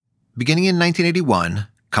Beginning in 1981,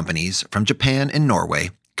 companies from Japan and Norway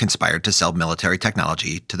conspired to sell military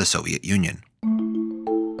technology to the Soviet Union.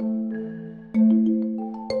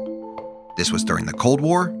 This was during the Cold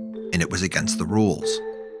War, and it was against the rules.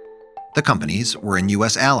 The companies were in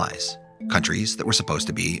U.S. allies, countries that were supposed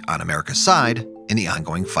to be on America's side in the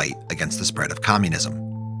ongoing fight against the spread of communism.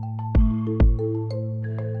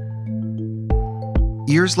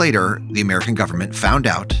 Years later, the American government found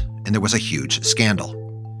out, and there was a huge scandal.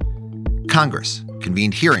 Congress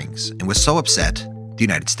convened hearings and was so upset, the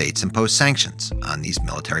United States imposed sanctions on these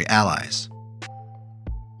military allies.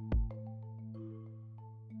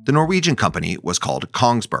 The Norwegian company was called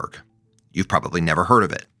Kongsberg. You've probably never heard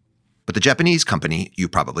of it. But the Japanese company you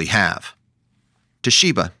probably have.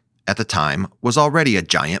 Toshiba, at the time, was already a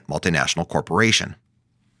giant multinational corporation.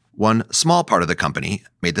 One small part of the company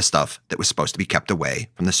made the stuff that was supposed to be kept away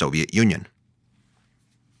from the Soviet Union.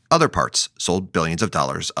 Other parts sold billions of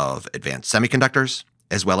dollars of advanced semiconductors,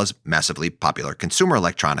 as well as massively popular consumer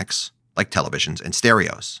electronics like televisions and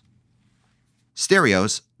stereos.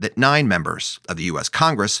 Stereos that 9 members of the U.S.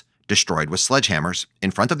 Congress destroyed with sledgehammers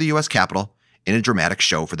in front of the U.S. Capitol in a dramatic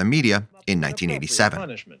show for the media in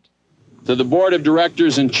 1987. To the board of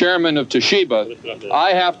directors and chairman of Toshiba, I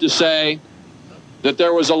have to say that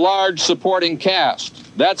there was a large supporting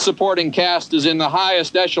cast. That supporting cast is in the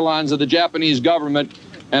highest echelons of the Japanese government,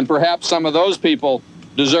 and perhaps some of those people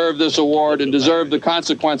deserve this award and deserve the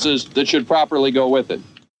consequences that should properly go with it.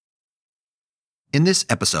 In this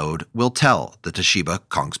episode, we'll tell the Toshiba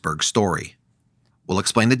Kongsberg story. We'll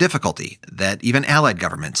explain the difficulty that even allied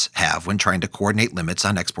governments have when trying to coordinate limits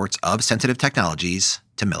on exports of sensitive technologies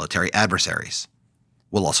to military adversaries.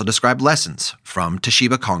 We'll also describe lessons from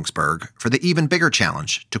Toshiba Kongsberg for the even bigger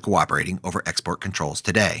challenge to cooperating over export controls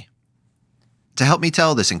today. To help me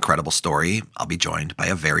tell this incredible story, I'll be joined by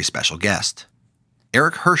a very special guest.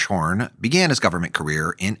 Eric Hirschhorn began his government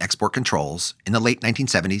career in export controls in the late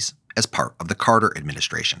 1970s as part of the Carter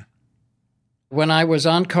administration. When I was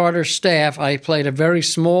on Carter's staff, I played a very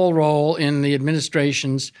small role in the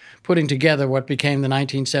administration's putting together what became the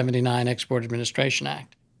 1979 Export Administration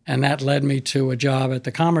Act. And that led me to a job at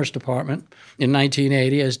the Commerce Department in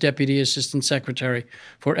 1980 as Deputy Assistant Secretary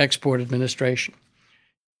for Export Administration.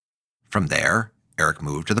 From there, Eric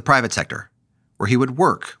moved to the private sector, where he would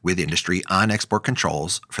work with industry on export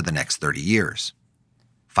controls for the next 30 years.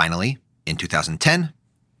 Finally, in 2010,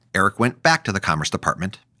 Eric went back to the Commerce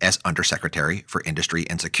Department as Undersecretary for Industry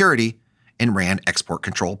and Security and ran export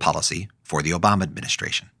control policy for the Obama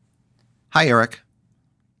administration. Hi, Eric.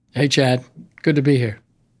 Hey, Chad. Good to be here.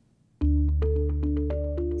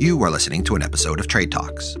 You are listening to an episode of Trade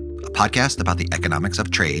Talks, a podcast about the economics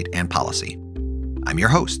of trade and policy. I'm your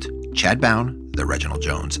host, Chad Bown, the Reginald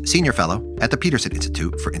Jones Senior Fellow at the Peterson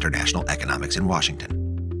Institute for International Economics in Washington.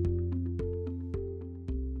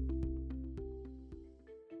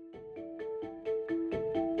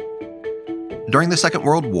 During the Second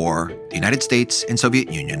World War, the United States and Soviet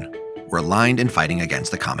Union were aligned in fighting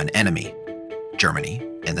against the common enemy, Germany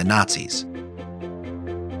and the Nazis.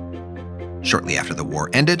 Shortly after the war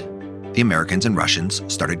ended, the Americans and Russians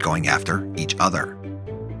started going after each other.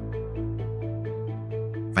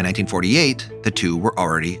 By 1948, the two were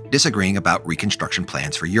already disagreeing about reconstruction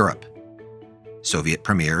plans for Europe. Soviet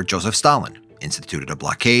Premier Joseph Stalin instituted a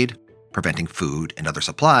blockade, preventing food and other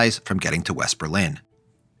supplies from getting to West Berlin.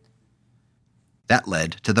 That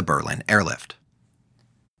led to the Berlin Airlift.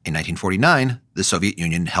 In 1949, the Soviet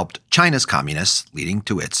Union helped China's communists, leading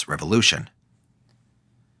to its revolution.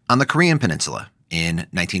 On the Korean Peninsula, in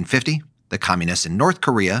 1950, the communists in North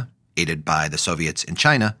Korea, aided by the Soviets in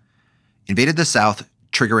China, invaded the South,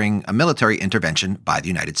 triggering a military intervention by the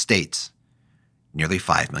United States. Nearly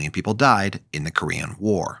 5 million people died in the Korean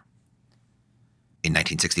War. In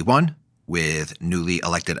 1961, with newly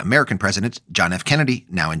elected American President John F. Kennedy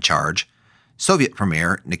now in charge, Soviet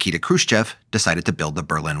Premier Nikita Khrushchev decided to build the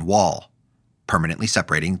Berlin Wall, permanently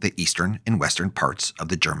separating the eastern and western parts of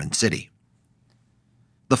the German city.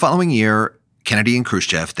 The following year, Kennedy and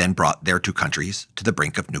Khrushchev then brought their two countries to the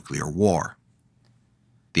brink of nuclear war.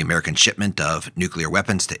 The American shipment of nuclear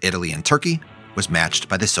weapons to Italy and Turkey was matched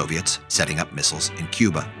by the Soviets setting up missiles in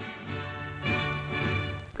Cuba.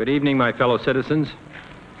 Good evening, my fellow citizens.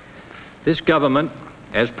 This government,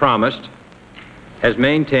 as promised, has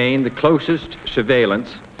maintained the closest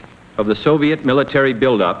surveillance of the Soviet military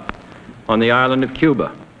buildup on the island of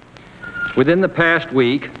Cuba. Within the past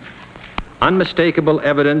week, unmistakable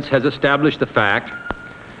evidence has established the fact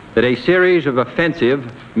that a series of offensive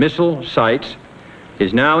missile sites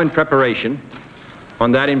is now in preparation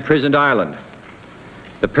on that imprisoned island.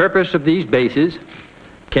 The purpose of these bases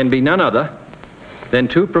can be none other than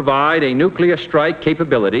to provide a nuclear strike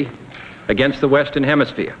capability against the Western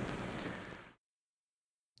Hemisphere.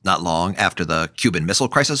 Not long after the Cuban Missile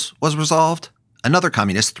Crisis was resolved, another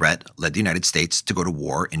communist threat led the United States to go to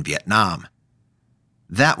war in Vietnam.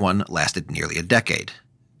 That one lasted nearly a decade.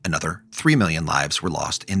 Another 3 million lives were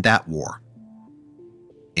lost in that war.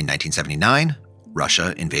 In 1979,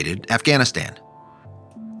 Russia invaded Afghanistan.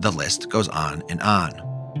 The list goes on and on.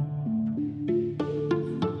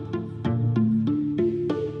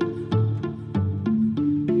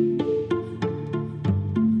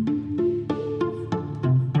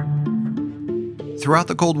 Throughout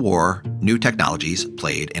the Cold War, new technologies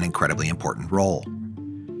played an incredibly important role.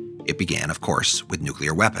 It began, of course, with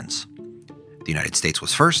nuclear weapons. The United States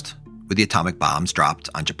was first, with the atomic bombs dropped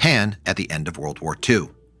on Japan at the end of World War II.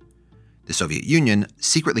 The Soviet Union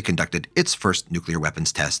secretly conducted its first nuclear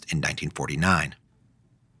weapons test in 1949.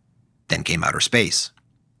 Then came outer space.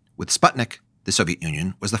 With Sputnik, the Soviet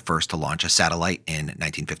Union was the first to launch a satellite in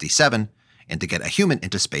 1957 and to get a human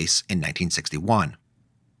into space in 1961.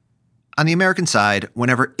 On the American side,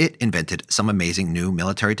 whenever it invented some amazing new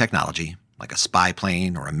military technology, like a spy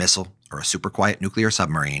plane or a missile or a super-quiet nuclear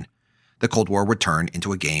submarine, the Cold War would turn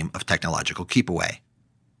into a game of technological keep-away.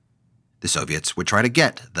 The Soviets would try to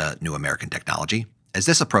get the new American technology, as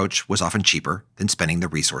this approach was often cheaper than spending the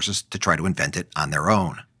resources to try to invent it on their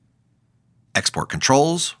own. Export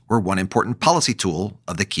controls were one important policy tool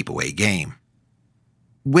of the keep-away game.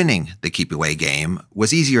 Winning the keep-away game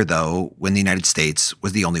was easier, though, when the United States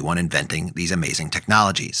was the only one inventing these amazing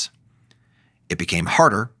technologies. It became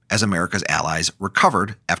harder as America's allies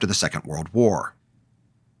recovered after the Second World War.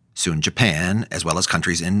 Soon Japan, as well as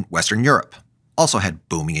countries in Western Europe, also had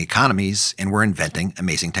booming economies and were inventing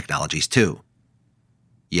amazing technologies too.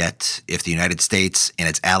 Yet, if the United States and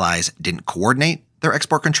its allies didn't coordinate their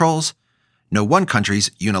export controls, no one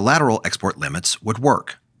country's unilateral export limits would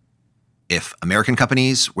work. If American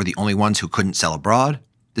companies were the only ones who couldn't sell abroad,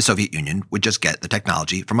 the Soviet Union would just get the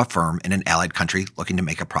technology from a firm in an allied country looking to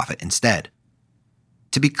make a profit instead.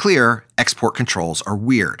 To be clear, export controls are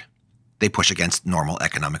weird. They push against normal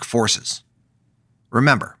economic forces.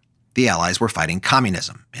 Remember, the Allies were fighting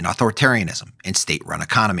communism and authoritarianism and state-run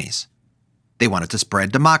economies. They wanted to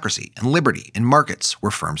spread democracy and liberty in markets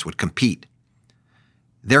where firms would compete.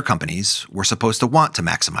 Their companies were supposed to want to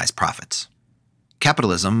maximize profits.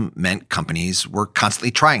 Capitalism meant companies were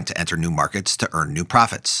constantly trying to enter new markets to earn new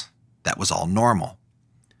profits. That was all normal.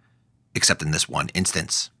 Except in this one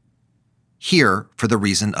instance. Here, for the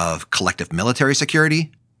reason of collective military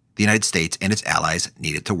security, the United States and its allies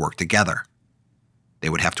needed to work together. They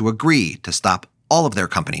would have to agree to stop all of their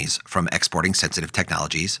companies from exporting sensitive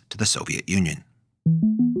technologies to the Soviet Union.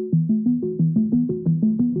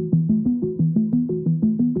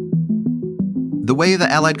 The way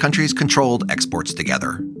the Allied countries controlled exports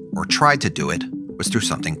together, or tried to do it, was through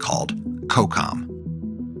something called COCOM.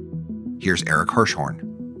 Here's Eric Hirschhorn.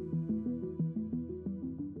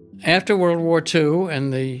 After World War II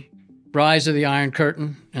and the rise of the Iron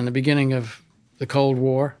Curtain and the beginning of the Cold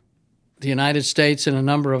War, the United States and a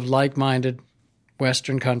number of like-minded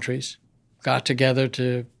Western countries got together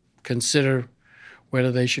to consider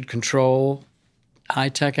whether they should control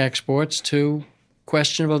high-tech exports to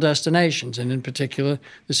questionable destinations, and in particular,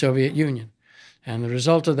 the Soviet Union. And the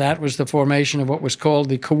result of that was the formation of what was called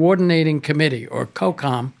the Coordinating Committee, or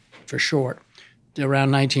COCOM for short,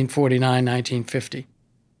 around 1949, 1950.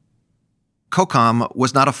 COCOM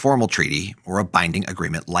was not a formal treaty or a binding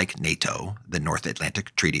agreement like NATO, the North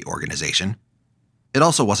Atlantic Treaty Organization. It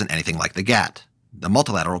also wasn't anything like the GATT, the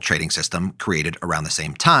multilateral trading system created around the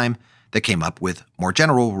same time that came up with more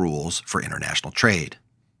general rules for international trade.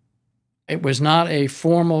 It was not a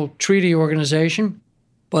formal treaty organization,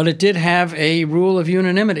 but it did have a rule of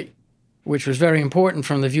unanimity, which was very important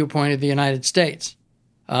from the viewpoint of the United States,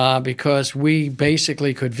 because we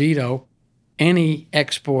basically could veto any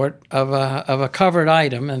export of a covered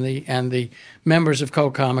item, and the members of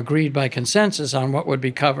COCOM agreed by consensus on what would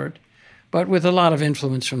be covered, but with a lot of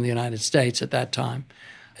influence from the United States at that time.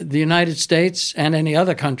 The United States and any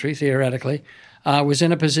other country, theoretically, was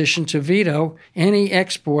in a position to veto any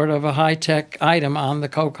export of a high-tech item on the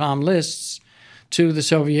COCOM lists to the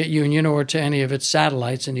Soviet Union or to any of its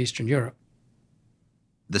satellites in Eastern Europe.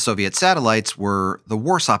 The Soviet satellites were the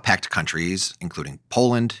Warsaw Pact countries, including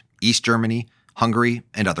Poland, East Germany, Hungary,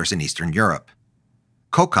 and others in Eastern Europe.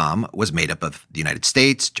 COCOM was made up of the United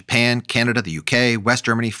States, Japan, Canada, the UK, West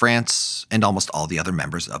Germany, France, and almost all the other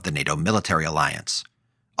members of the NATO military alliance.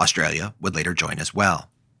 Australia would later join as well.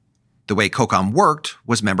 The way COCOM worked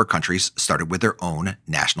was member countries started with their own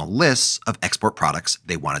national lists of export products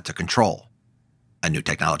they wanted to control. A new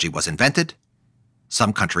technology was invented.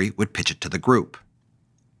 some country would pitch it to the group.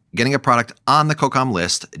 Getting a product on the COCOM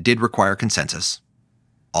list did require consensus.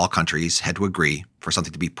 All countries had to agree for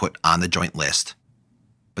something to be put on the joint list.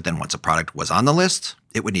 But then once a product was on the list,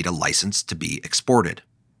 it would need a license to be exported.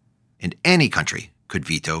 And any country could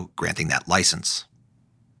veto granting that license.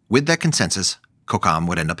 With that consensus, COCOM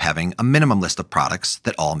would end up having a minimum list of products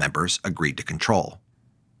that all members agreed to control.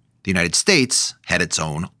 The United States had its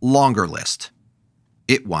own longer list.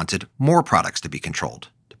 It wanted more products to be controlled,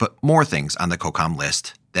 to put more things on the COCOM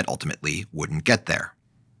list that ultimately wouldn't get there.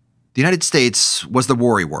 The United States was the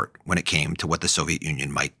worrywart when it came to what the Soviet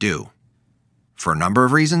Union might do. For a number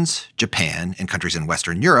of reasons, Japan and countries in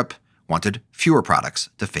Western Europe wanted fewer products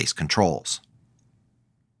to face controls.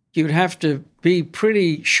 You'd have to be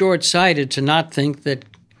pretty short-sighted to not think that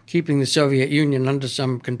keeping the Soviet Union under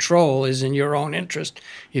some control is in your own interest.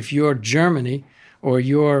 If you're Germany or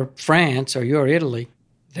you're France or you're Italy,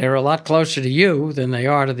 they're a lot closer to you than they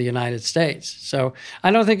are to the United States. So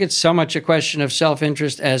I don't think it's so much a question of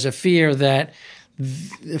self-interest as a fear that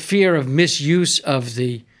the fear of misuse of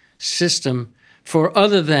the system for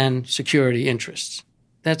other than security interests.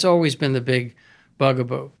 That's always been the big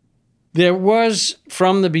bugaboo. There was,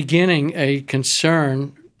 from the beginning, a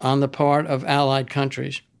concern on the part of allied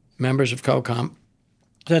countries, members of COCOM,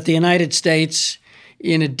 that the United States,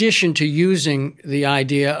 in addition to using the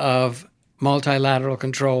idea of multilateral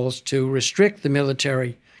controls to restrict the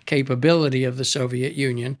military capability of the Soviet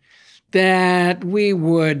Union, that we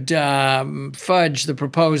would fudge the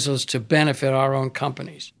proposals to benefit our own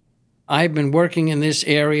companies. I've been working in this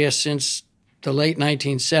area since the late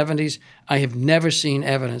 1970s. I have never seen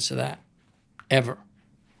evidence of that, ever.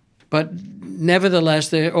 But nevertheless,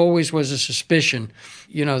 there always was a suspicion,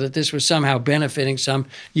 that this was somehow benefiting some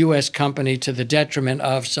U.S. company to the detriment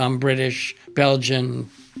of some British, Belgian,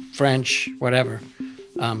 French, whatever,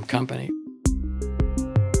 company.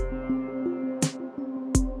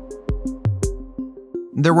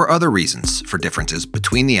 There were other reasons for differences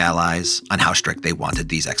between the Allies on how strict they wanted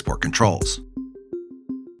these export controls.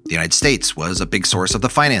 The United States was a big source of the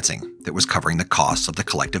financing that was covering the costs of the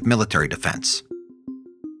collective military defense.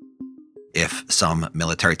 If some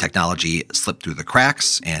military technology slipped through the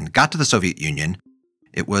cracks and got to the Soviet Union,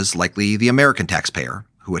 it was likely the American taxpayer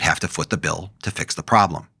who would have to foot the bill to fix the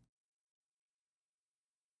problem.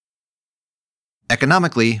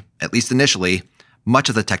 Economically, at least initially, much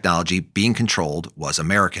of the technology being controlled was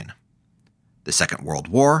American. The Second World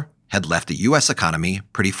War had left the U.S. economy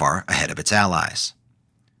pretty far ahead of its allies.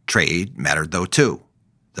 Trade mattered, though, too.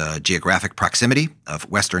 The geographic proximity of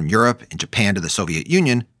Western Europe and Japan to the Soviet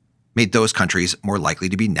Union made those countries more likely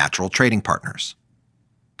to be natural trading partners.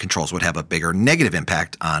 Controls would have a bigger negative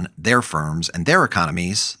impact on their firms and their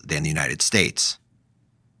economies than the United States.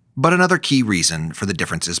 But another key reason for the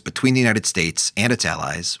differences between the United States and its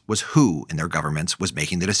allies was who in their governments was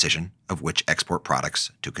making the decision of which export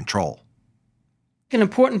products to control. An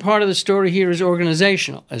important part of the story here is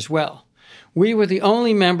organizational as well. We were the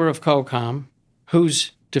only member of COCOM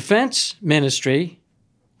whose defense ministry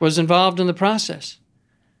was involved in the process.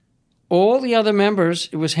 All the other members,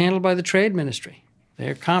 it was handled by the trade ministry,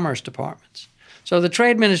 their commerce departments. So the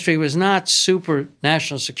trade ministry was not super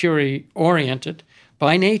national security oriented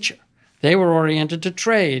by nature. They were oriented to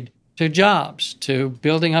trade, to jobs, to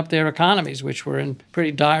building up their economies, which were in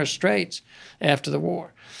pretty dire straits after the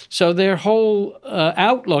war. So their whole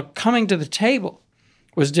outlook coming to the table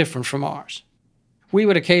was different from ours. We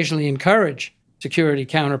would occasionally encourage security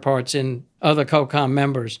counterparts in other COCOM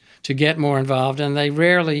members to get more involved, and they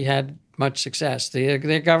rarely had much success.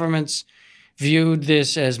 Their governments viewed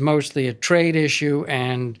this as mostly a trade issue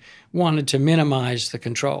and wanted to minimize the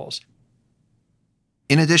controls.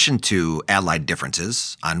 In addition to allied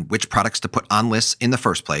differences on which products to put on lists in the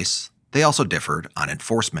first place, they also differed on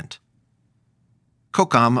enforcement.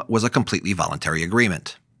 COCOM was a completely voluntary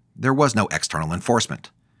agreement. There was no external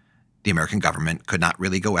enforcement. The American government could not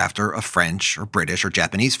really go after a French or British or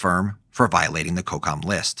Japanese firm for violating the COCOM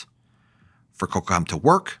list. For COCOM to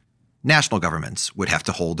work, national governments would have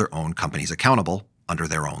to hold their own companies accountable under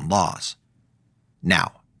their own laws.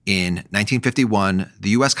 Now, in 1951, the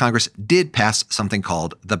U.S. Congress did pass something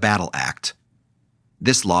called the Battle Act.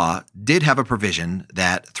 This law did have a provision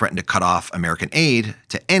that threatened to cut off American aid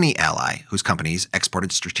to any ally whose companies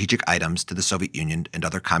exported strategic items to the Soviet Union and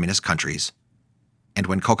other communist countries. And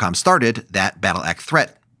when COCOM started, that Battle Act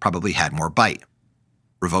threat probably had more bite.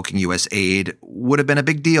 Revoking U.S. aid would have been a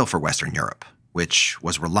big deal for Western Europe, which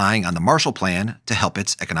was relying on the Marshall Plan to help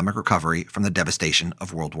its economic recovery from the devastation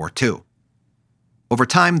of World War II. Over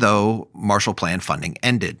time, though, Marshall Plan funding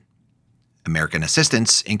ended. American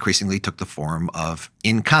assistance increasingly took the form of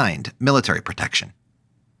in-kind military protection,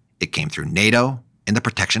 It came through NATO and the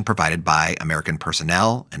protection provided by American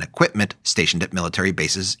personnel and equipment stationed at military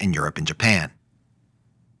bases in Europe and Japan.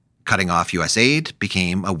 Cutting off U.S. aid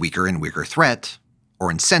became a weaker and weaker threat,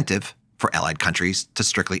 or incentive, for Allied countries to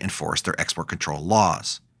strictly enforce their export control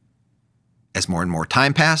laws. As more and more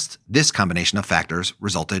time passed, this combination of factors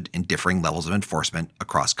resulted in differing levels of enforcement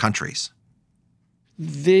across countries.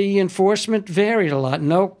 The enforcement varied a lot.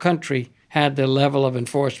 No country had the level of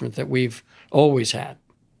enforcement that we've always had.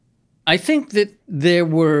 I think that there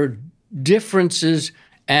were differences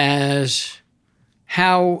as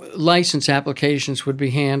how license applications would be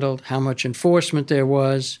handled, how much enforcement there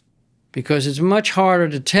was, because it's much harder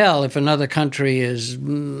to tell if another country is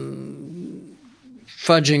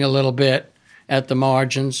fudging a little bit at the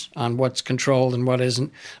margins on what's controlled and what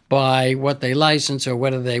isn't by what they license or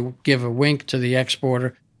whether they give a wink to the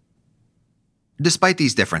exporter. Despite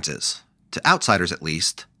these differences, to outsiders at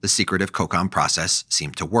least, the secretive COCOM process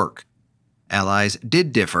seemed to work. Allies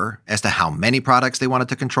did differ as to how many products they wanted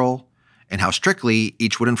to control and how strictly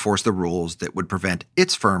each would enforce the rules that would prevent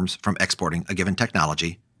its firms from exporting a given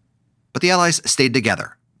technology. But the Allies stayed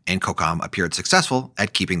together, and COCOM appeared successful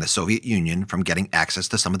at keeping the Soviet Union from getting access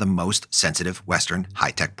to some of the most sensitive Western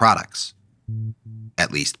high-tech products,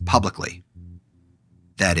 at least publicly.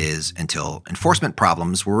 That is, until enforcement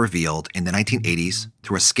problems were revealed in the 1980s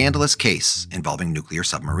through a scandalous case involving nuclear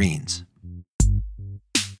submarines.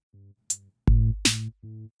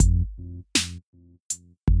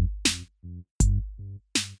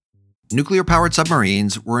 Nuclear-powered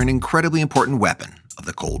submarines were an incredibly important weapon of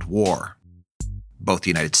the Cold War. Both the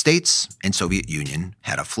United States and Soviet Union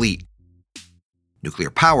had a fleet. Nuclear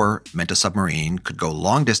power meant a submarine could go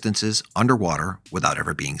long distances underwater without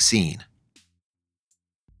ever being seen.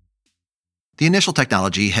 The initial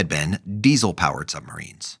technology had been diesel-powered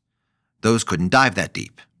submarines. Those couldn't dive that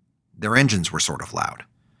deep. Their engines were sort of loud.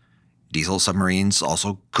 Diesel submarines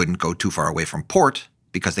also couldn't go too far away from port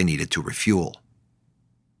because they needed to refuel.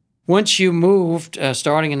 Once you moved,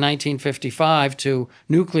 starting in 1955, to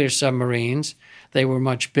nuclear submarines, they were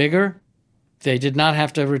much bigger. They did not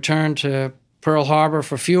have to return to Pearl Harbor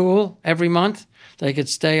for fuel every month. They could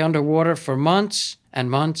stay underwater for months and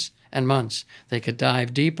months and months. They could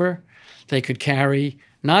dive deeper. They could carry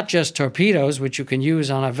not just torpedoes, which you can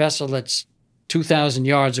use on a vessel that's 2,000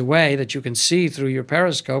 yards away that you can see through your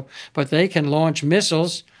periscope, but they can launch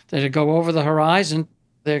missiles that go over the horizon.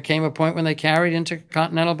 There came a point when they carried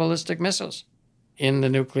intercontinental ballistic missiles in the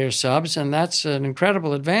nuclear subs, and that's an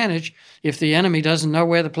incredible advantage if the enemy doesn't know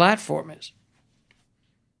where the platform is.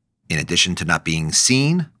 In addition to not being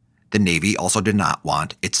seen, the Navy also did not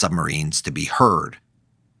want its submarines to be heard.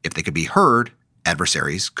 If they could be heard,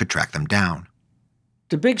 adversaries could track them down.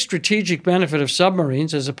 The big strategic benefit of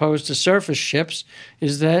submarines as opposed to surface ships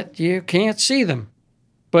is that you can't see them.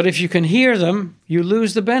 But if you can hear them, you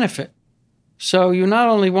lose the benefit. So you not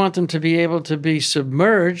only want them to be able to be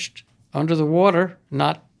submerged under the water,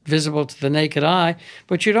 not visible to the naked eye,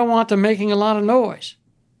 but you don't want them making a lot of noise.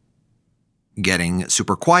 Getting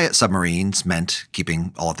super quiet submarines meant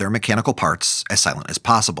keeping all of their mechanical parts as silent as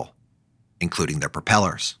possible, including their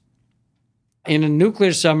propellers. In a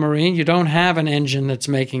nuclear submarine, you don't have an engine that's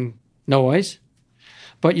making noise,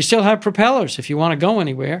 but you still have propellers if you want to go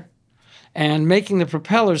anywhere. And making the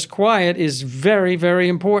propellers quiet is very, very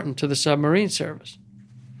important to the submarine service.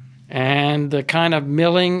 And the kind of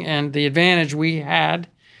milling and the advantage we had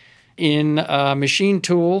in machine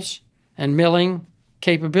tools and milling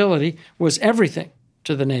capability was everything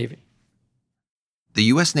to the Navy. The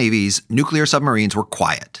U.S. Navy's nuclear submarines were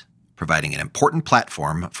quiet, providing an important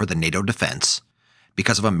platform for the NATO defense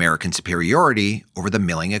because of American superiority over the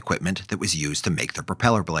milling equipment that was used to make their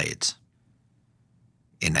propeller blades.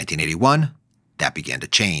 In 1981, that began to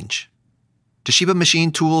change. Toshiba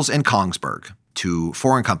Machine Tools and Kongsberg, two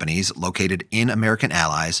foreign companies located in American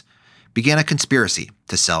allies, began a conspiracy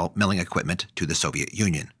to sell milling equipment to the Soviet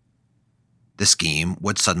Union. The scheme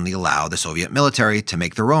would suddenly allow the Soviet military to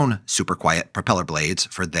make their own super-quiet propeller blades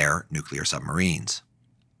for their nuclear submarines.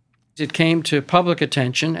 It came to public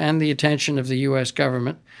attention and the attention of the U.S.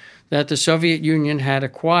 government that the Soviet Union had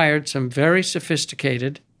acquired some very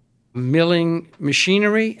sophisticated milling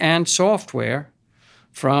machinery and software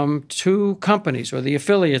from two companies, or the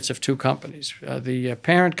affiliates of two companies. The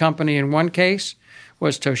parent company in one case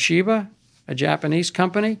was Toshiba, a Japanese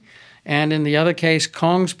company, and in the other case,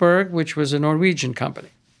 Kongsberg, which was a Norwegian company.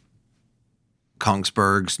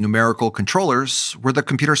 Kongsberg's numerical controllers were the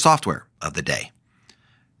computer software of the day.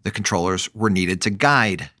 The controllers were needed to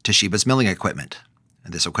guide Toshiba's milling equipment.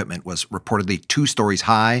 And this equipment was reportedly 2 stories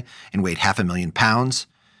high and weighed 500,000 pounds.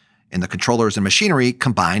 and the controllers and machinery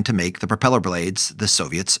combined to make the propeller blades the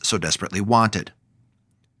Soviets so desperately wanted.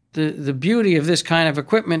 The beauty of this kind of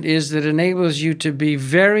equipment is that it enables you to be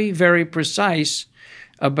very, very precise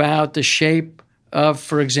about the shape of,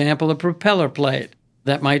 for example, a propeller blade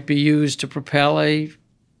that might be used to propel a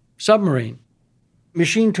submarine.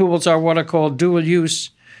 Machine tools are what are called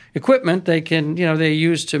dual-use equipment. They're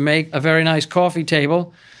used to make a very nice coffee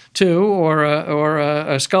table, too, or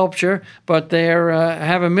a sculpture, but they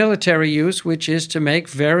have a military use, which is to make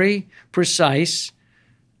very precise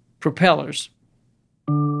propellers.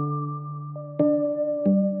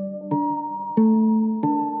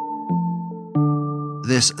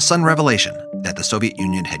 This sudden revelation that the Soviet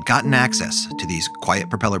Union had gotten access to these quiet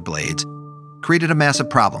propeller blades created a massive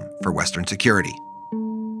problem for Western security.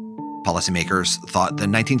 Policymakers thought the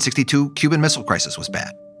 1962 Cuban Missile Crisis was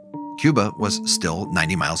bad. Cuba was still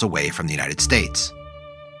 90 miles away from the United States.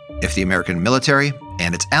 If the American military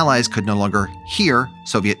and its allies could no longer hear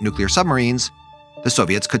Soviet nuclear submarines, the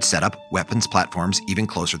Soviets could set up weapons platforms even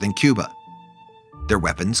closer than Cuba. Their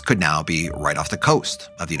weapons could now be right off the coast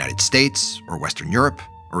of the United States or Western Europe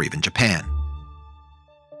or even Japan.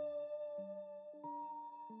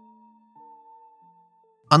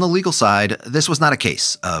 On the legal side, this was not a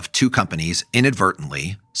case of two companies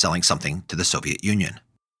inadvertently selling something to the Soviet Union.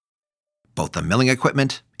 Both the milling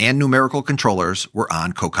equipment and numerical controllers were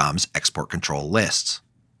on COCOM's export control lists.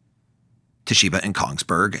 Toshiba and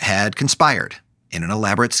Kongsberg had conspired in an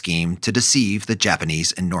elaborate scheme to deceive the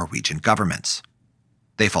Japanese and Norwegian governments.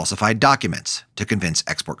 They falsified documents to convince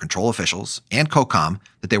export control officials and COCOM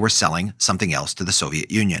that they were selling something else to the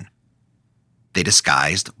Soviet Union. They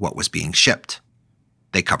disguised what was being shipped.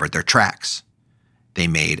 They covered their tracks. They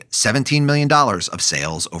made $17 million of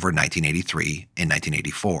sales over 1983 and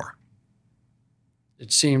 1984.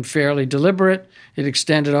 It seemed fairly deliberate. It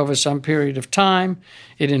extended over some period of time.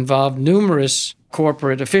 It involved numerous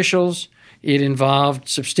corporate officials. It involved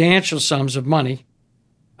substantial sums of money.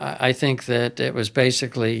 I think that it was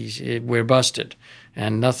basically, we're busted,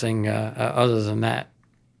 and nothing other than that.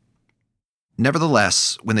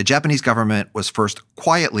 Nevertheless, when the Japanese government was first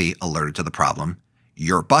quietly alerted to the problem,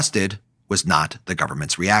 "You're busted" was not the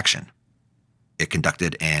government's reaction. It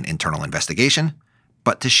conducted an internal investigation,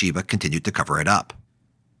 but Toshiba continued to cover it up.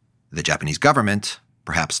 The Japanese government,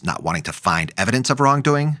 perhaps not wanting to find evidence of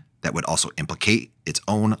wrongdoing that would also implicate its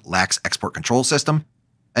own lax export control system,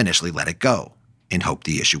 initially let it go and hoped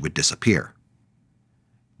the issue would disappear.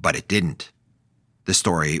 But it didn't. The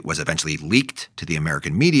story was eventually leaked to the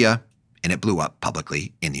American media, and it blew up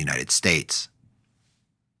publicly in the United States.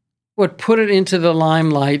 What put it into the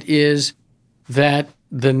limelight is that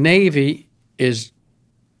the Navy is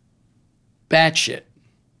batshit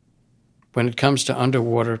when it comes to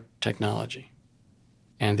underwater technology.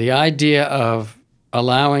 And the idea of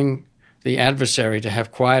allowing the adversary to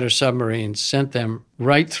have quieter submarines sent them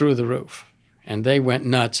right through the roof. And they went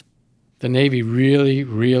nuts. The Navy really,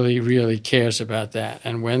 really, really cares about that.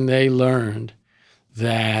 And when they learned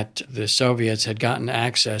that the Soviets had gotten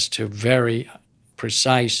access to very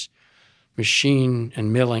precise machine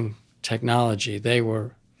and milling technology, they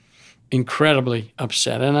were incredibly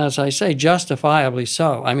upset. And as I say, justifiably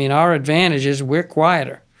so. I mean, our advantage is we're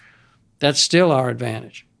quieter. That's still our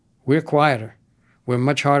advantage. We're quieter. We're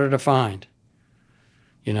much harder to find.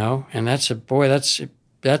 And that's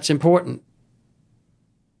important.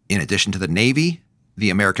 In addition to the Navy, the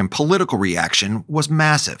American political reaction was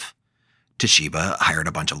massive. Toshiba hired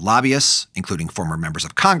a bunch of lobbyists, including former members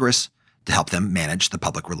of Congress, to help them manage the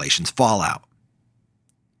public relations fallout.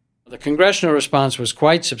 The congressional response was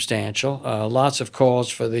quite substantial. Lots of calls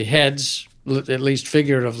for the heads, at least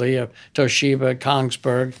figuratively, of Toshiba,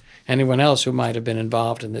 Kongsberg, anyone else who might have been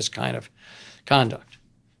involved in this kind of conduct.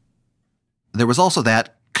 There was also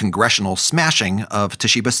that congressional smashing of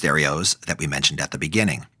Toshiba stereos that we mentioned at the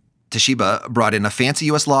beginning. Toshiba brought in a fancy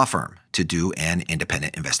U.S. law firm to do an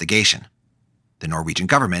independent investigation. The Norwegian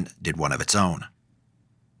government did one of its own.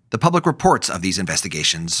 The public reports of these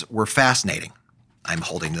investigations were fascinating. I'm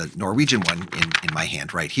holding the Norwegian one in my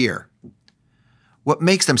hand right here. What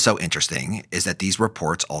makes them so interesting is that these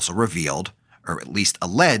reports also revealed, or at least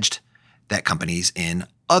alleged, that companies in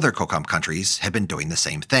other COCOM countries had been doing the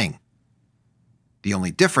same thing. The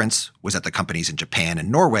only difference was that the companies in Japan and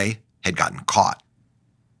Norway had gotten caught.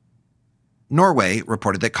 Norway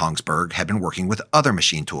reported that Kongsberg had been working with other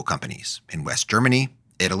machine tool companies in West Germany,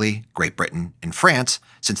 Italy, Great Britain, and France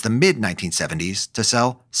since the mid-1970s to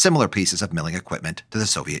sell similar pieces of milling equipment to the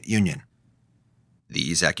Soviet Union.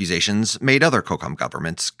 These accusations made other COCOM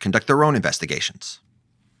governments conduct their own investigations.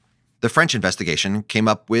 The French investigation came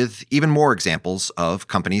up with even more examples of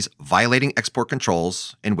companies violating export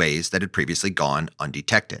controls in ways that had previously gone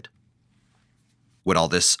undetected. What all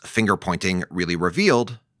this finger-pointing really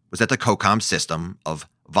revealed was that the COCOM system of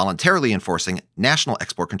voluntarily enforcing national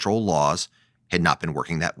export control laws had not been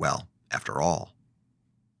working that well after all.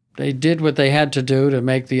 They did what they had to do to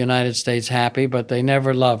make the United States happy, but they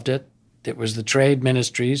never loved it. It was the trade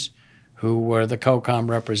ministries who were the COCOM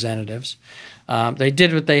representatives. They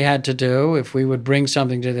did what they had to do. If we would bring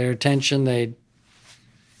something to their attention, they'd,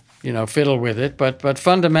 fiddle with it. But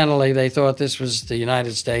fundamentally, they thought this was the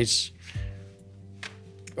United States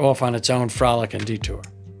off on its own frolic and detour.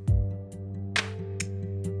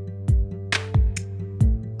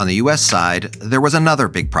 On the U.S. side, there was another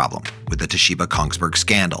big problem with the Toshiba-Kongsberg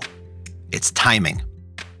scandal: its timing.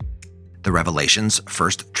 The revelations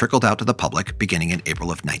first trickled out to the public beginning in April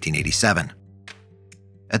of 1987.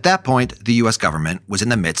 At that point, the U.S. government was in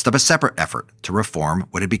the midst of a separate effort to reform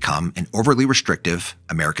what had become an overly restrictive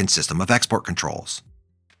American system of export controls.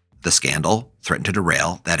 The scandal threatened to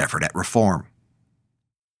derail that effort at reform.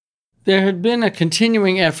 There had been a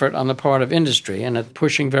continuing effort on the part of industry, and it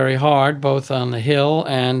pushing very hard, both on the Hill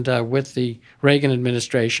and with the Reagan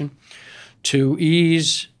administration, to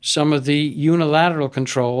ease some of the unilateral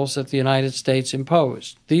controls that the United States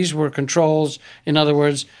imposed. These were controls, in other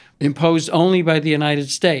words, imposed only by the United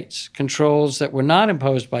States, controls that were not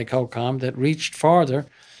imposed by COCOM, that reached farther,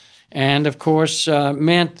 and of course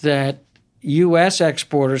meant that U.S.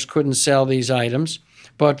 exporters couldn't sell these items,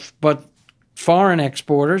 but foreign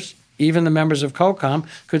exporters, even the members of COCOM,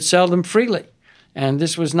 could sell them freely. And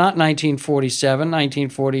this was not 1947,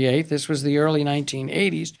 1948. This was the early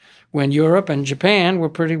 1980s, when Europe and Japan were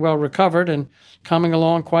pretty well recovered and coming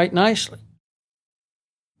along quite nicely.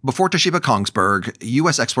 Before Toshiba-Kongsberg,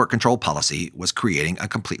 U.S. export control policy was creating a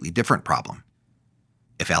completely different problem.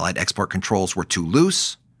 If Allied export controls were too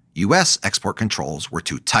loose, U.S. export controls were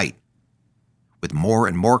too tight. With more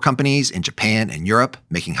and more companies in Japan and Europe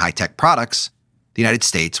making high-tech products, the United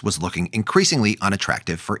States was looking increasingly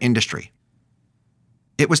unattractive for industry.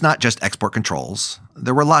 It was not just export controls.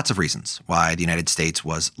 There were lots of reasons why the United States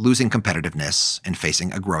was losing competitiveness and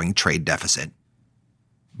facing a growing trade deficit.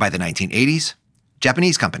 By the 1980s,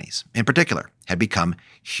 Japanese companies, in particular, had become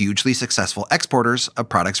hugely successful exporters of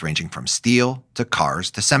products ranging from steel to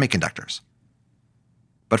cars to semiconductors.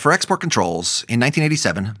 But for export controls, in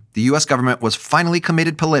 1987, the U.S. government was finally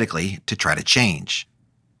committed politically to try to change.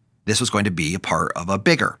 This was going to be a part of a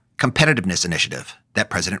bigger competitiveness initiative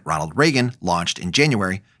that President Ronald Reagan launched in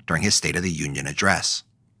January during his State of the Union address.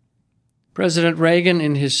 President Reagan,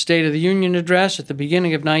 in his State of the Union address at the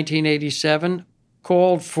beginning of 1987,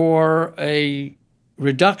 called for a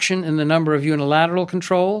reduction in the number of unilateral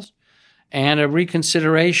controls and a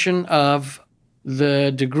reconsideration of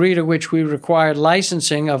the degree to which we required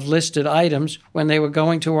licensing of listed items when they were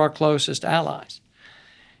going to our closest allies.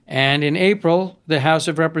 And in April, the House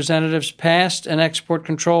of Representatives passed an export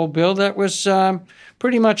control bill that was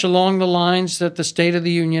pretty much along the lines that the State of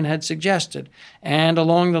the Union had suggested, and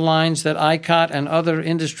along the lines that ICOT and other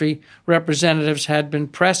industry representatives had been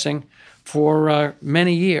pressing for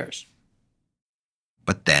many years.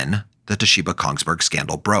 But then the Toshiba-Kongsberg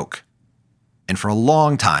scandal broke. And for a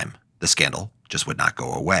long time, the scandal just would not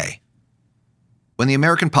go away. When the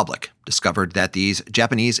American public discovered that these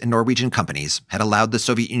Japanese and Norwegian companies had allowed the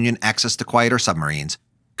Soviet Union access to quieter submarines,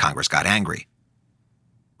 Congress got angry.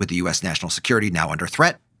 With the U.S. national security now under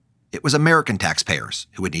threat, it was American taxpayers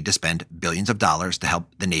who would need to spend billions of dollars to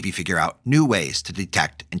help the Navy figure out new ways to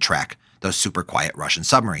detect and track those super quiet Russian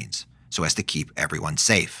submarines so as to keep everyone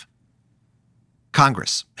safe.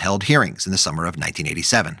 Congress held hearings in the summer of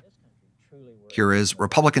 1987. Here is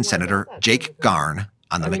Republican Senator Jake Garn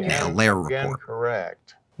on the McNeil-Lehrer report.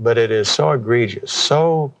 Correct, but it is so egregious,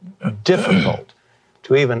 so difficult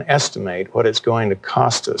to even estimate what it's going to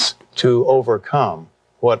cost us to overcome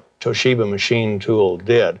what Toshiba Machine Tool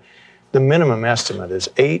did. The minimum estimate is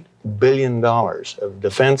 $8 billion of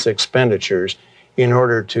defense expenditures in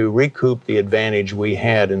order to recoup the advantage we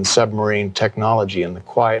had in submarine technology and the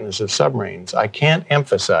quietness of submarines. I can't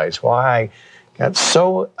emphasize why I got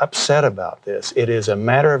so upset about this. It is a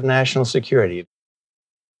matter of national security.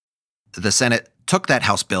 The Senate took that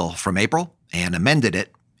House bill from April and amended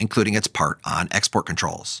it, including its part on export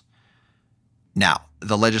controls. Now,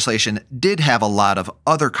 the legislation did have a lot of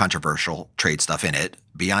other controversial trade stuff in it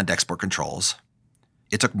beyond export controls.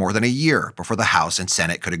 It took more than a year before the House and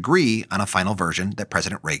Senate could agree on a final version that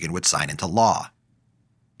President Reagan would sign into law.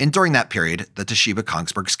 And during that period, the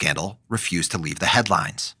Toshiba-Kongsberg scandal refused to leave the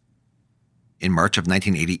headlines. In March of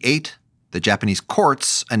 1988, the Japanese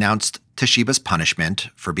courts announced Toshiba's punishment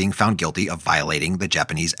for being found guilty of violating the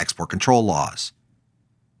Japanese export control laws.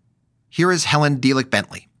 Here is Helen Delick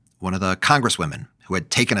Bentley, one of the congresswomen who had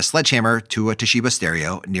taken a sledgehammer to a Toshiba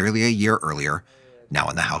stereo nearly a year earlier, now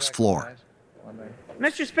on the House floor.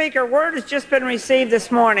 Mr. Speaker, word has just been received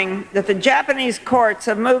this morning that the Japanese courts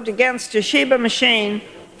have moved against Toshiba Machine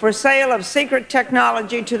for sale of secret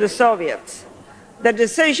technology to the Soviets. The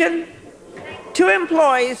decision: 2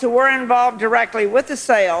 employees who were involved directly with the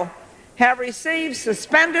sale have received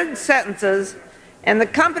suspended sentences, and the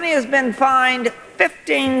company has been fined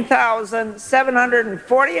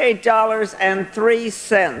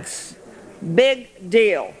 $15,748.03. Big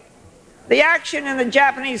deal. The action in the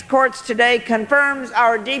Japanese courts today confirms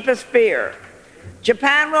our deepest fear.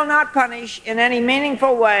 Japan will not punish in any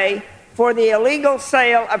meaningful way for the illegal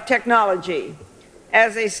sale of technology.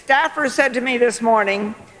 As a staffer said to me this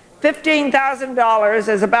morning, $15,000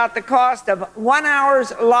 is about the cost of 1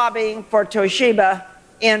 hour's lobbying for Toshiba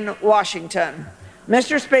in Washington.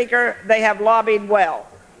 Mr. Speaker, they have lobbied well.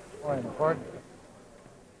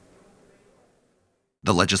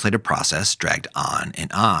 The legislative process dragged on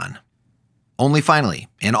and on. Only finally,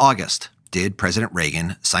 in August, did President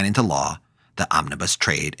Reagan sign into law the Omnibus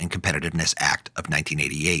Trade and Competitiveness Act of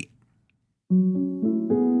 1988.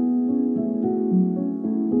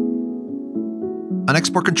 On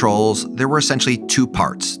export controls, there were essentially 2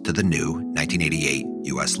 parts to the new 1988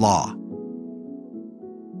 U.S. law.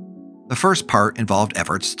 The first part involved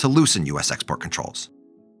efforts to loosen U.S. export controls.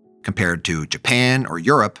 Compared to Japan or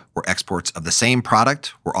Europe, where exports of the same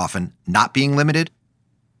product were often not being limited,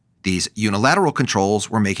 these unilateral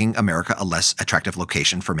controls were making America a less attractive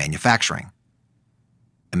location for manufacturing.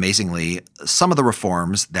 Amazingly, some of the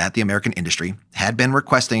reforms that the American industry had been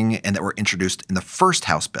requesting and that were introduced in the first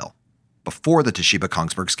House bill before the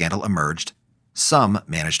Toshiba-Kongsberg scandal emerged, some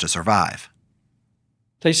managed to survive.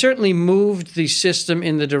 They certainly moved the system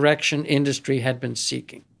in the direction industry had been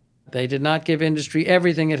seeking. They did not give industry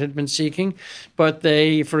everything it had been seeking, but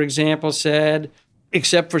they, for example, said,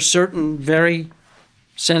 except for certain very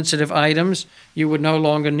sensitive items, you would no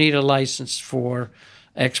longer need a license for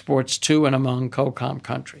exports to and among COCOM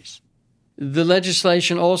countries. The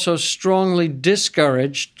legislation also strongly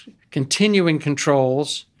discouraged continuing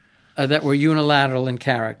controls that were unilateral in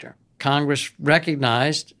character. Congress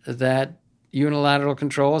recognized that unilateral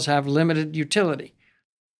controls have limited utility.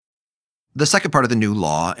 The second part of the new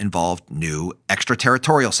law involved new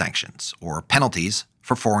extraterritorial sanctions, or penalties,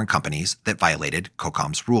 for foreign companies that violated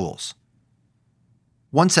COCOM's rules.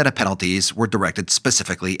 One set of penalties were directed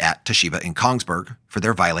specifically at Toshiba and Kongsberg for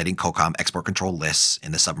their violating COCOM export control lists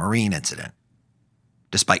in the submarine incident.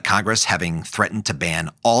 Despite Congress having threatened to ban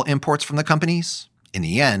all imports from the companies, in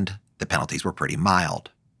the end, the penalties were pretty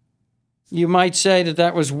mild. You might say that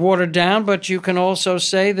that was watered down, but you can also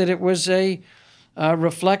say that it was a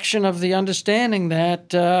reflection of the understanding that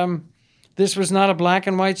this was not a black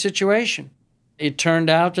and white situation. It turned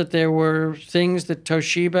out that there were things that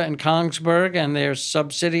Toshiba and Kongsberg and their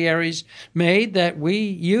subsidiaries made that we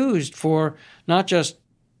used for not just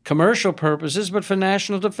commercial purposes, but for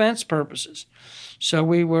national defense purposes. So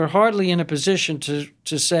we were hardly in a position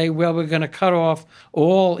to say, well, we're going to cut off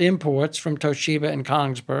all imports from Toshiba and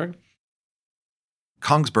Kongsberg.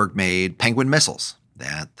 Kongsberg made Penguin missiles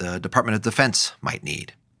that the Department of Defense might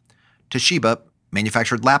need. Toshiba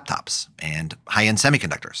manufactured laptops and high-end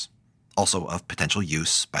semiconductors, also of potential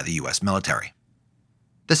use by the U.S. military.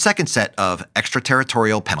 The second set of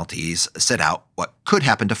extraterritorial penalties set out what could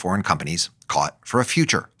happen to foreign companies caught for a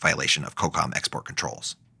future violation of COCOM export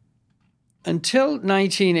controls. Until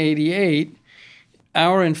 1988,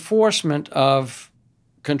 our enforcement of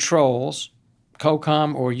controls,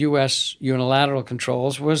 COCOM or U.S. unilateral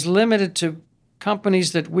controls, was limited to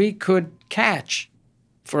companies that we could catch.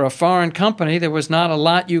 For a foreign company, there was not a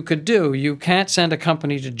lot you could do. You can't send a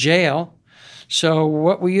company to jail. So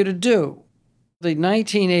what were you to do? The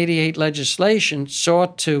 1988 legislation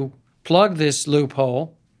sought to plug this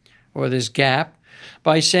loophole or this gap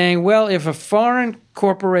by saying, well, if a foreign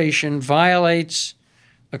corporation violates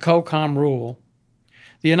a COCOM rule,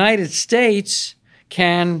 the United States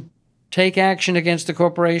can take action against the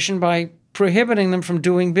corporation by prohibiting them from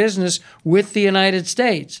doing business with the United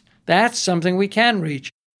States. That's something we can reach.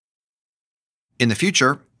 In the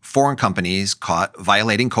future, foreign companies caught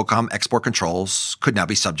violating COCOM export controls could now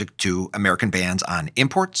be subject to American bans on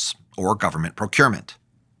imports or government procurement.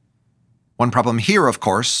 One problem here, of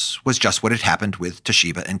course, was just what had happened with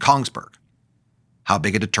Toshiba and Kongsberg. How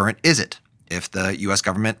big a deterrent is it if the U.S.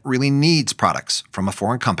 government really needs products from a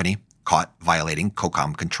foreign company caught violating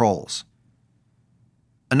COCOM controls?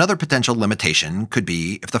 Another potential limitation could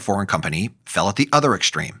be if the foreign company fell at the other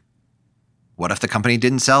extreme. What if the company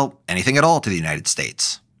didn't sell anything at all to the United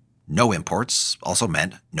States? No imports also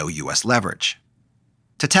meant no U.S. leverage.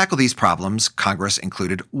 To tackle these problems, Congress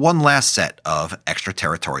included one last set of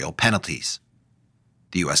extraterritorial penalties.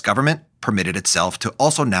 The U.S. government permitted itself to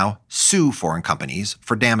also now sue foreign companies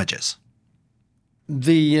for damages.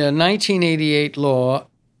 The 1988 law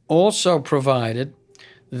also provided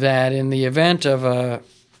that in the event of a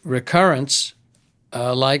recurrence,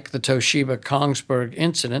 like the Toshiba Kongsberg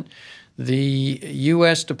incident, the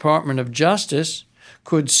U.S. Department of Justice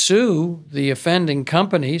could sue the offending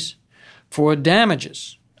companies for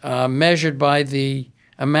damages measured by the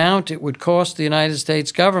amount it would cost the United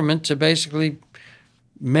States government to basically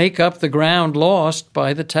make up the ground lost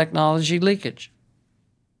by the technology leakage.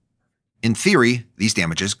 In theory, these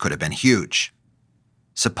damages could have been huge.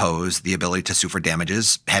 Suppose the ability to sue for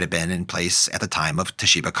damages had been in place at the time of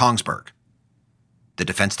Toshiba Kongsberg. The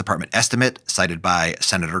Defense Department estimate cited by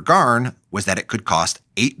Senator Garn was that it could cost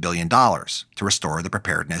 $8 billion to restore the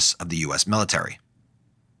preparedness of the U.S. military.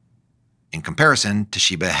 In comparison,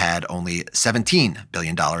 Toshiba had only $17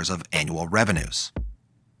 billion of annual revenues.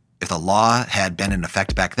 If the law had been in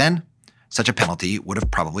effect back then, such a penalty would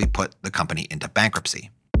have probably put the company into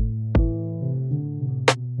bankruptcy.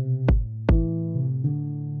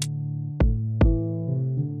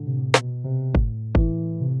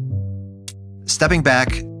 Stepping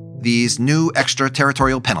back, these new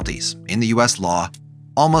extraterritorial penalties in the U.S. law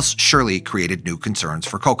almost surely created new concerns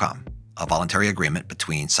for COCOM, a voluntary agreement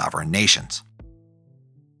between sovereign nations.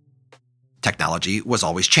 Technology was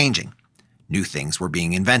always changing. New things were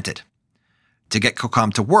being invented. To get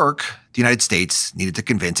COCOM to work, the United States needed to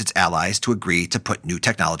convince its allies to agree to put new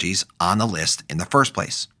technologies on the list in the first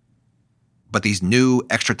place. But these new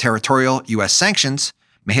extraterritorial U.S. sanctions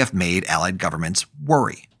may have made allied governments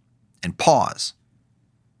worry and pause.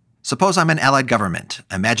 Suppose I'm an allied government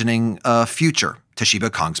imagining a future Toshiba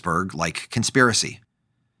Kongsberg-like conspiracy.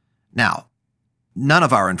 Now, none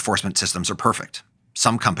of our enforcement systems are perfect.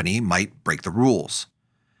 Some company might break the rules.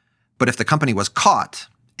 But if the company was caught,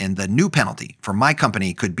 and the new penalty for my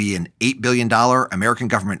company could be an $8 billion American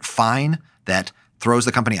government fine that throws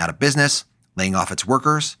the company out of business, laying off its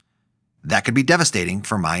workers, that could be devastating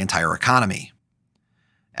for my entire economy.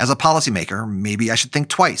 As a policymaker, maybe I should think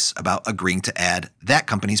twice about agreeing to add that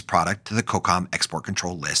company's product to the COCOM export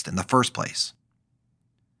control list in the first place.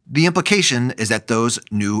 The implication is that those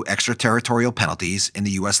new extraterritorial penalties in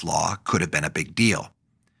the U.S. law could have been a big deal.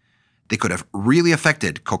 They could have really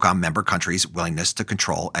affected COCOM member countries' willingness to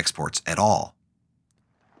control exports at all.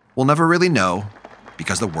 We'll never really know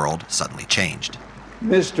because the world suddenly changed.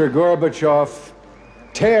 Mr. Gorbachev,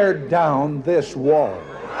 tear down this wall.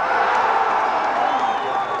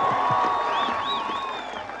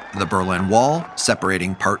 The Berlin Wall,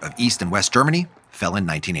 separating part of East and West Germany, fell in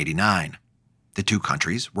 1989. The two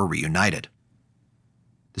countries were reunited.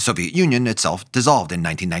 The Soviet Union itself dissolved in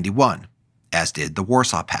 1991, as did the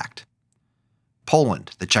Warsaw Pact.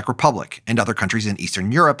 Poland, the Czech Republic, and other countries in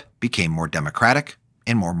Eastern Europe became more democratic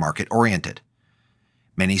and more market-oriented.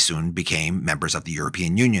 Many soon became members of the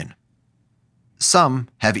European Union. Some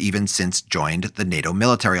have even since joined the NATO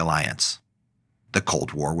military alliance. The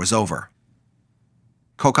Cold War was over.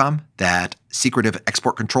 COCOM, that secretive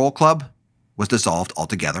export control club, was dissolved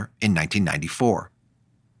altogether in 1994.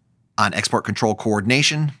 On export control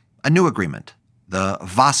coordination, a new agreement, the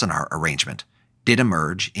Wassenaar Arrangement, did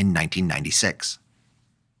emerge in 1996.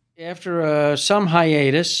 After some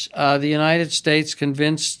hiatus, the United States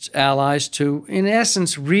convinced allies to, in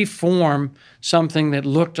essence, reform something that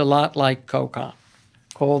looked a lot like COCOM,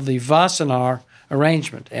 called the Wassenaar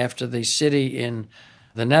Arrangement, after the city in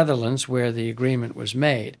the Netherlands where the agreement was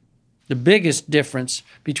made. The biggest difference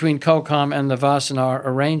between COCOM and the Wassenaar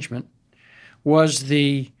Arrangement was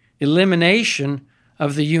the elimination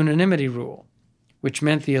of the unanimity rule, which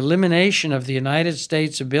meant the elimination of the United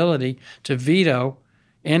States' ability to veto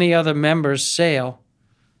any other member's sale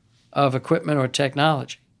of equipment or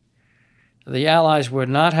technology. The Allies were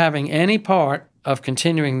not having any part of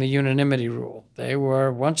continuing the unanimity rule. They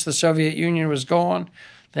were, once the Soviet Union was gone,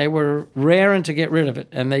 they were raring to get rid of it,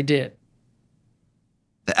 and they did.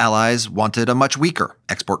 The Allies wanted a much weaker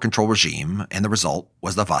export control regime, and the result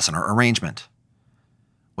was the Wassenaar Arrangement.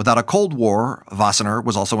 Without a Cold War, Wassenaar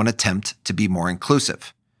was also an attempt to be more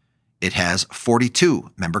inclusive. It has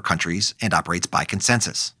 42 member countries and operates by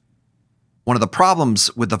consensus. One of the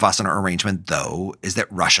problems with the Wassenaar Arrangement, though, is that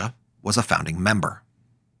Russia was a founding member.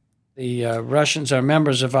 The Russians are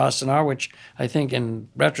members of Wassenaar, which I think in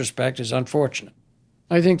retrospect is unfortunate.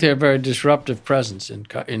 I think they're a very disruptive presence in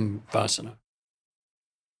Wassenaar.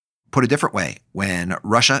 Put a different way, when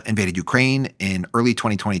Russia invaded Ukraine in early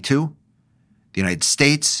 2022, the United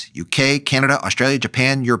States, UK, Canada, Australia,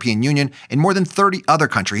 Japan, European Union, and more than 30 other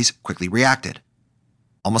countries quickly reacted.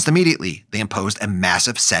 Almost immediately, they imposed a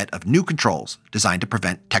massive set of new controls designed to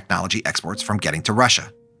prevent technology exports from getting to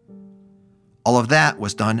Russia. All of that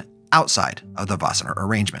was done outside of the Wassenaar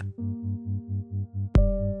Arrangement.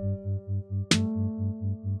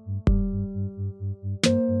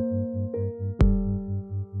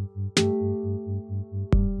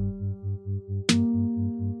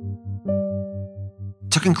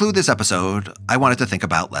 To conclude this episode, I wanted to think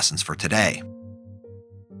about lessons for today.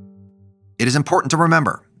 It is important to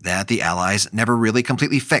remember that the Allies never really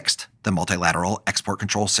completely fixed the multilateral export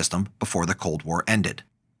control system before the Cold War ended.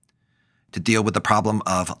 To deal with the problem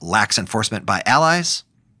of lax enforcement by allies,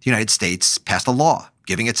 the United States passed a law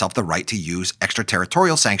giving itself the right to use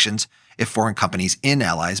extraterritorial sanctions if foreign companies in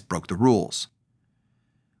allies broke the rules.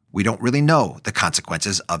 We don't really know the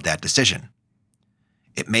consequences of that decision.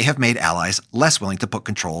 It may have made allies less willing to put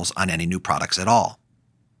controls on any new products at all.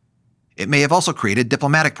 It may have also created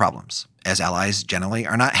diplomatic problems, as allies generally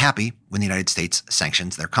are not happy when the United States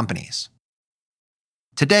sanctions their companies.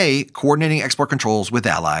 Today, coordinating export controls with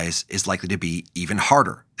allies is likely to be even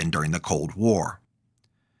harder than during the Cold War.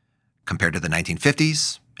 Compared to the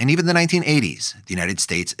 1950s and even the 1980s, the United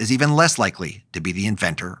States is even less likely to be the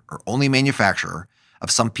inventor or only manufacturer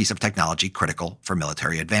of some piece of technology critical for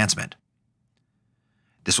military advancement.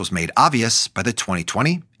 This was made obvious by the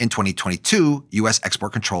 2020 and 2022 U.S.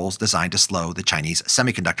 export controls designed to slow the Chinese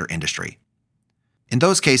semiconductor industry. In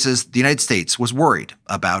those cases, the United States was worried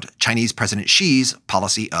about Chinese President Xi's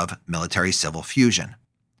policy of military-civil fusion.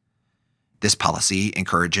 This policy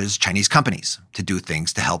encourages Chinese companies to do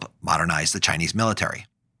things to help modernize the Chinese military.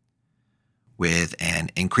 With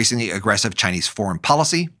an increasingly aggressive Chinese foreign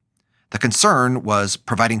policy, the concern was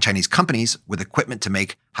providing Chinese companies with equipment to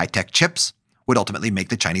make high-tech chips would ultimately make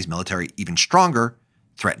the Chinese military even stronger,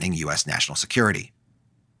 threatening U.S. national security.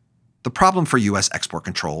 The problem for U.S. export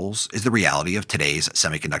controls is the reality of today's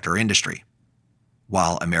semiconductor industry.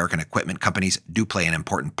 While American equipment companies do play an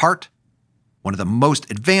important part, one of the most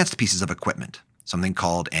advanced pieces of equipment, something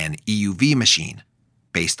called an EUV machine,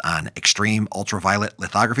 based on extreme ultraviolet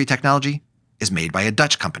lithography technology, is made by a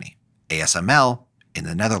Dutch company, ASML, in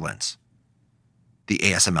the Netherlands. The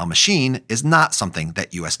ASML machine is not something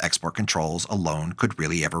that U.S. export controls alone could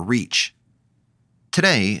really ever reach.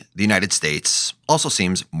 Today, the United States also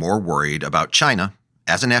seems more worried about China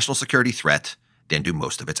as a national security threat than do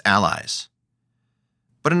most of its allies.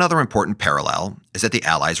 But another important parallel is that the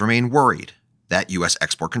allies remain worried that U.S.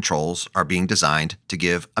 export controls are being designed to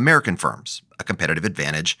give American firms a competitive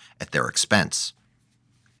advantage at their expense.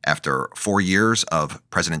 After 4 years of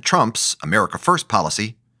President Trump's America First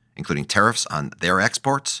policy, including tariffs on their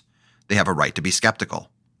exports, they have a right to be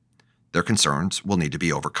skeptical. Their concerns will need to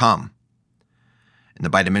be overcome. And the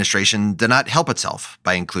Biden administration did not help itself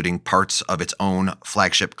by including parts of its own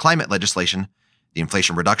flagship climate legislation, the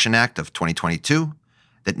Inflation Reduction Act of 2022,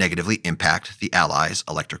 that negatively impact the Allies'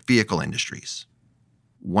 electric vehicle industries.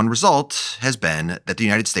 One result has been that the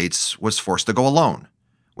United States was forced to go alone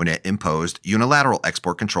when it imposed unilateral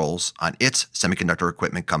export controls on its semiconductor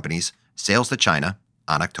equipment companies' sales to China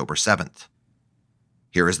on October 7th.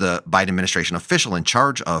 Here is the Biden administration official in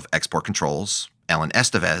charge of export controls, Alan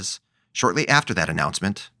Estevez, shortly after that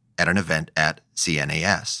announcement at an event at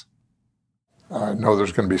CNAS. I know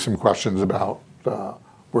there's going to be some questions about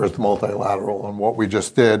where's the multilateral and what we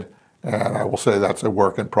just did, and I will say that's a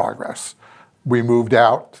work in progress. We moved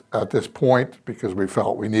out at this point because we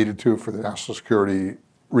felt we needed to for the national security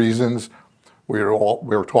reasons. We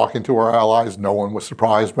were talking to our allies. No one was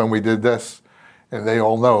surprised when we did this. And they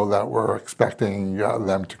all know that we're expecting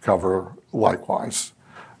them to cover likewise.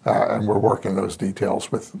 And we're working those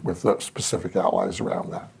details with the specific allies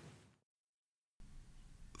around that.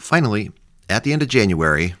 Finally, at the end of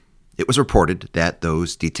January, it was reported that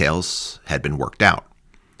those details had been worked out.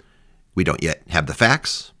 We don't yet have the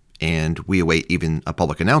facts, and we await even a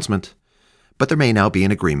public announcement, but there may now be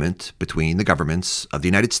an agreement between the governments of the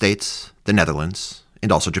United States, the Netherlands,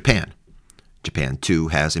 and also Japan. Japan, too,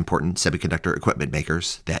 has important semiconductor equipment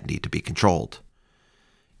makers that need to be controlled.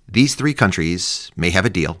 These 3 countries may have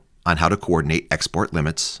a deal on how to coordinate export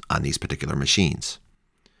limits on these particular machines.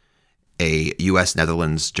 A U.S.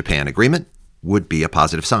 Netherlands-Japan agreement would be a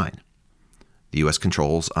positive sign. The U.S.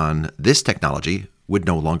 controls on this technology would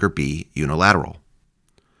no longer be unilateral.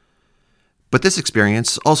 But this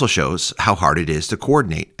experience also shows how hard it is to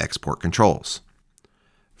coordinate export controls.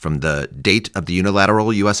 From the date of the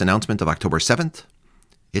unilateral U.S. announcement of October 7th,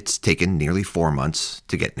 it's taken nearly 4 months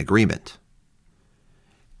to get an agreement.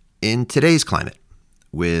 In today's climate,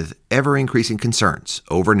 with ever-increasing concerns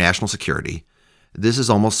over national security, this is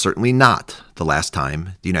almost certainly not the last time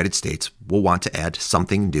the United States will want to add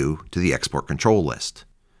something new to the export control list.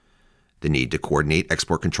 The need to coordinate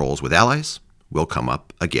export controls with allies will come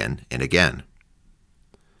up again and again.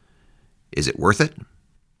 Is it worth it?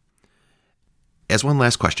 As one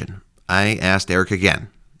last question, I asked Eric again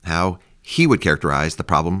how he would characterize the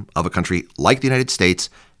problem of a country like the United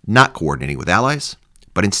States not coordinating with allies,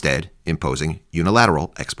 but instead imposing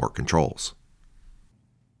unilateral export controls.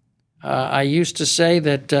 I used to say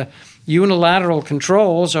that unilateral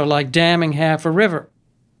controls are like damming half a river.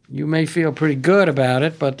 You may feel pretty good about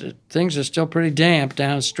it, but things are still pretty damp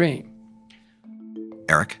downstream.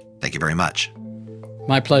 Eric, thank you very much.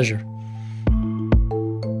 My pleasure.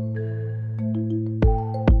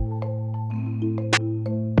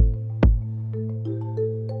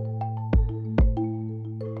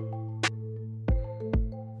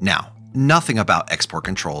 Now, nothing about export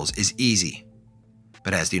controls is easy.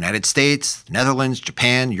 But as the United States, the Netherlands,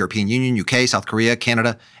 Japan, European Union, UK, South Korea,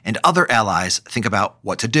 Canada, and other allies think about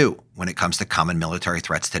what to do when it comes to common military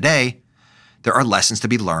threats today, there are lessons to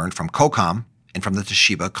be learned from COCOM and from the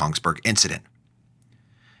Toshiba-Kongsberg incident.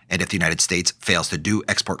 And if the United States fails to do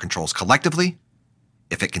export controls collectively,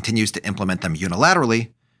 if it continues to implement them unilaterally,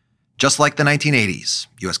 just like the 1980s,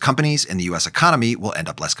 U.S. companies and the U.S. economy will end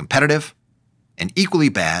up less competitive, and equally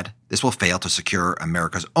bad, this will fail to secure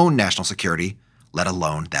America's own national security, let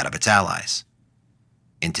alone that of its allies.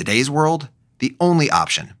 In today's world, the only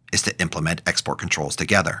option is to implement export controls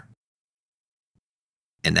together.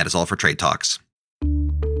 And that is all for Trade Talks.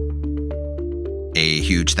 A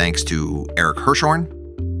huge thanks to Eric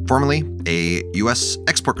Hirschhorn, formerly a U.S.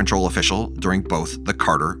 export control official during both the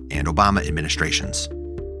Carter and Obama administrations.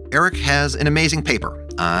 Eric has an amazing paper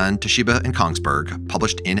on Toshiba and Kongsberg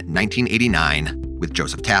published in 1989 with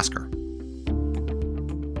Joseph Tasker.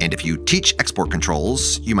 And if you teach export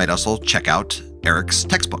controls, you might also check out Eric's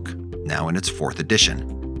textbook, now in its 4th edition.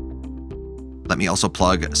 Let me also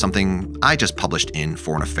plug something I just published in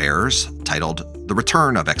Foreign Affairs titled The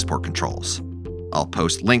Return of Export Controls. I'll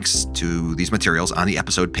post links to these materials on the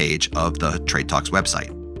episode page of the Trade Talks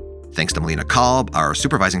website. Thanks to Melina Kalb, our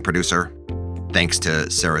supervising producer. Thanks to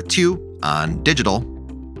Sarah Tew on digital.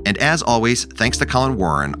 And as always, thanks to Colin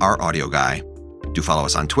Warren, our audio guy. Do follow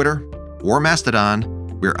us on Twitter or Mastodon.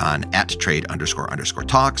 We're on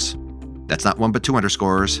 @trade__talks. That's not one but two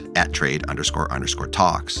underscores,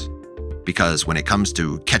 @trade__talks. Because when it comes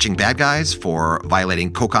to catching bad guys for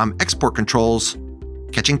violating COCOM export controls,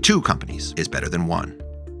 catching 2 companies is better than 1.